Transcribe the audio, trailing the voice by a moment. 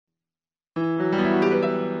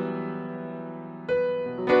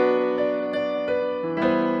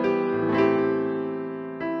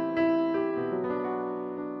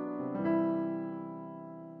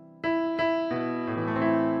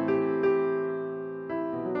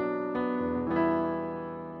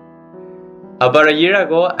About a year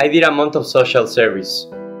ago, I did a month of social service.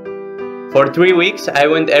 For 3 weeks, I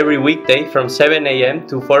went every weekday from 7 a.m.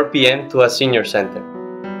 to 4 p.m. to a senior center.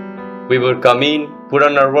 We would come in, put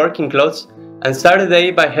on our working clothes, and start the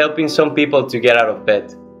day by helping some people to get out of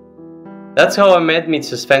bed. That's how I met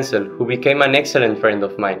Mrs Fenzel, who became an excellent friend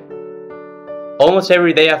of mine. Almost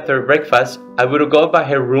every day after breakfast, I would go by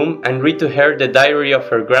her room and read to her the diary of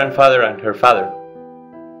her grandfather and her father.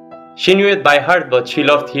 She knew it by heart, but she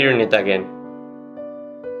loved hearing it again.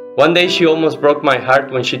 One day she almost broke my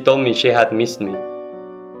heart when she told me she had missed me.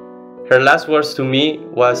 Her last words to me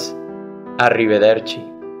was, "Arrivederci."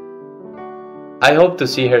 I hope to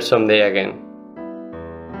see her someday again.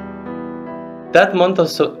 That month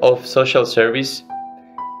of social service,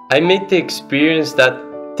 I made the experience that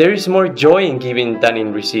there is more joy in giving than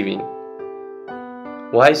in receiving.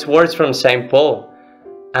 Wise words from St. Paul,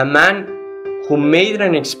 a man who made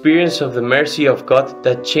an experience of the mercy of God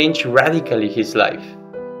that changed radically his life.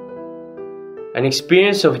 An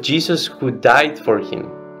experience of Jesus who died for him.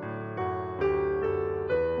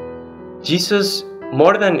 Jesus,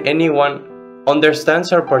 more than anyone,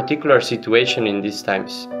 understands our particular situation in these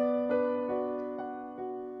times.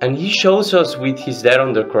 And he shows us with his death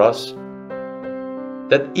on the cross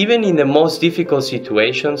that even in the most difficult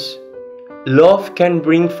situations, love can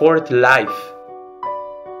bring forth life.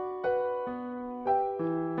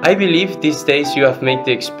 I believe these days you have made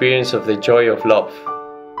the experience of the joy of love.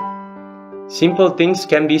 Simple things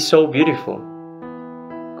can be so beautiful.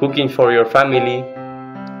 Cooking for your family,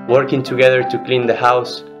 working together to clean the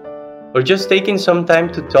house, or just taking some time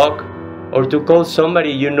to talk or to call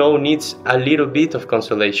somebody you know needs a little bit of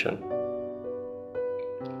consolation.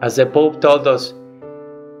 As the Pope told us,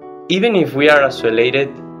 even if we are isolated,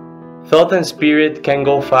 thought and spirit can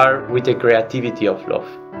go far with the creativity of love.